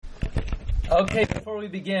Okay, before we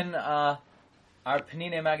begin our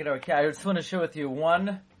Penine Magid Arkei, I just want to share with you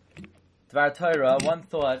one Dvar Torah, one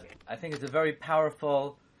thought. I think it's a very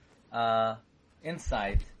powerful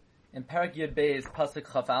insight in Perek Yud Beis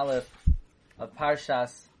Pasuk Chaf Aleph of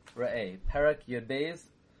Parshas Re'eh. Perek Yud Beis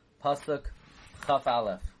Pasuk Chaf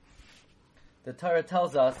Aleph. The Torah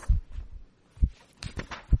tells us,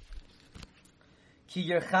 Ki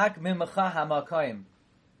yirchak mimecha hamakoim.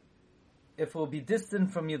 If it will be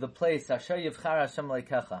distant from you the place, Asher Yivchar Hashem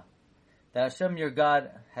Leikecha, that Hashem your God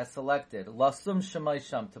has selected, Lasum Shemai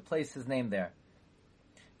Sham, to place His name there.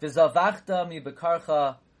 V'zavachta mi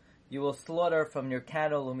bekarcha, you will slaughter from your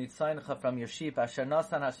cattle, umitzayincha, from your sheep, Asher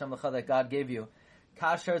Nasan Hashem Lecha, that God gave you,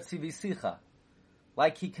 Kasher Tzivisicha,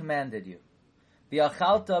 like He commanded you.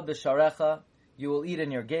 V'achalta b'sharecha, you will eat in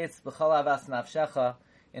your gates, b'chal avas nafshecha,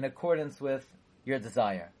 in accordance with your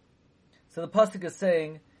desire. So the pasuk is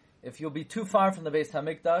saying, if you'll be too far from the Beis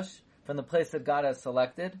Hamikdash, from the place that God has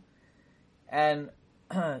selected, and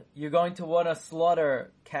you're going to want to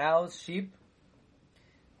slaughter cows, sheep,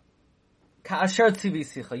 Ka'asher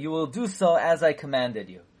tzivisicha, you will do so as I commanded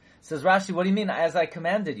you. Says Rashi, what do you mean, as I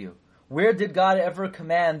commanded you? Where did God ever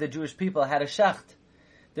command the Jewish people how to shecht?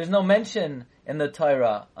 There's no mention in the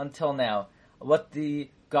Torah until now what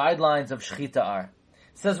the guidelines of shechita are.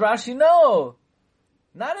 Says Rashi, no,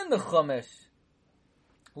 not in the Chumash.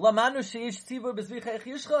 From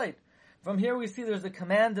here we see there's a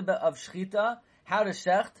command of shechita, how to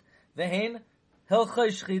shecht. They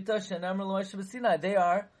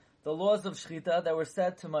are the laws of shechita that were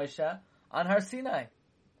said to Moshe on Har Sinai.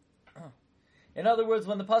 In other words,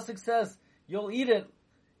 when the pasuk says you'll eat it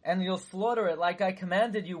and you'll slaughter it like I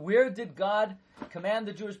commanded you, where did God command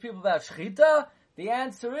the Jewish people about shechita? The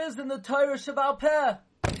answer is in the Torah Sheba'al Peh.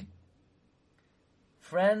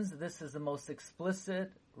 Friends, this is the most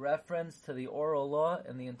explicit reference to the oral law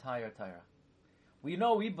in the entire Torah. We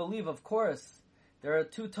believe, of course, there are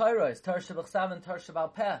two Torahs, Torah Shebachsav and Torah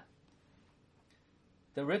Sheba'al Peh.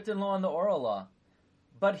 The written law and the oral law.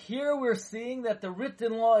 But here we're seeing that the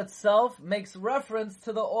written law itself makes reference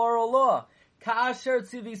to the oral law. Ka'asher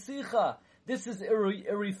tzivisicha. This is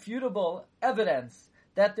irrefutable evidence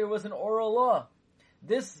that there was an oral law.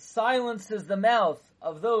 This silences the mouth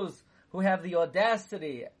of those who have the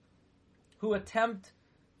audacity, who attempt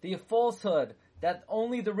the falsehood that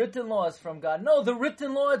only the written law is from God. No, the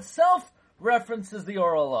written law itself references the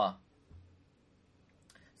oral law.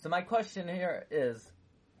 So my question here is,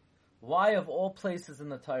 why of all places in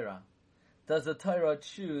the Torah does the Torah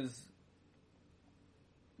choose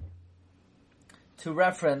to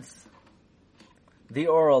reference the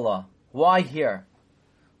oral law? Why here?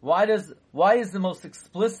 Why is the most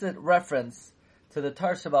explicit reference to the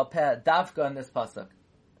Torah Sheba'al Peh Davka in this pasuk?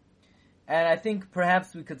 And I think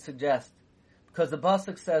perhaps we could suggest, because the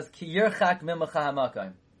pasuk says, Ki yirchak mimecha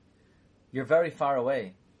hamakom, you're very far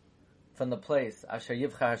away from the place, Asher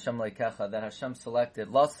Yivchar Hashem Leikecha, that Hashem selected,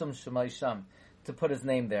 Lasum Shemai Sham, to put His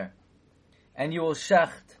name there. And you will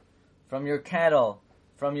shecht from your cattle,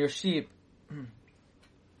 from your sheep.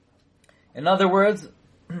 In other words,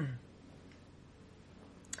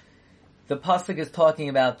 the pasuk is talking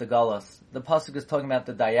about the galus. The pasuk is talking about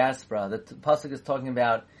the diaspora. The pasuk is talking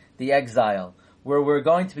about the exile, where we're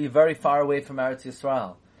going to be very far away from Eretz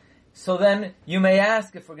Yisrael. So then, you may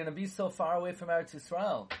ask, if we're going to be so far away from Eretz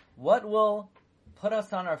Yisrael, what will put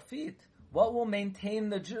us on our feet? What will maintain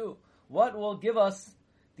the Jew? What will give us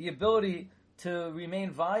the ability to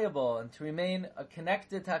remain viable and to remain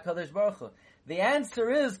connected to HaKadosh Baruch Hu? The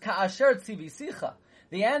answer is Ka'asher tzivisicha.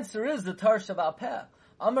 The answer is the Torah Sheba'al Peh.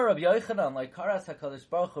 Amar Rabbi Yochanan, like Karas HaKadosh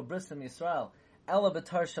Baruch Hu Bris Yisrael, Ela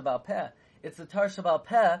b'Torah Sheba'al Peh. It's the Torah Sheba'al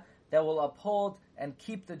Peh that will uphold and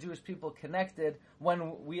keep the Jewish people connected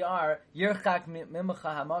when we are Yirchak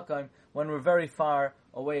mimecha hamakom, when we're very far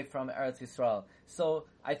away from Eretz Yisrael. So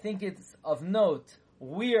I think it's of note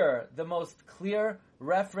where the most clear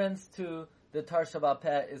reference to the Torah Sheba'al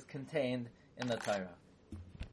Peh is contained in the Torah.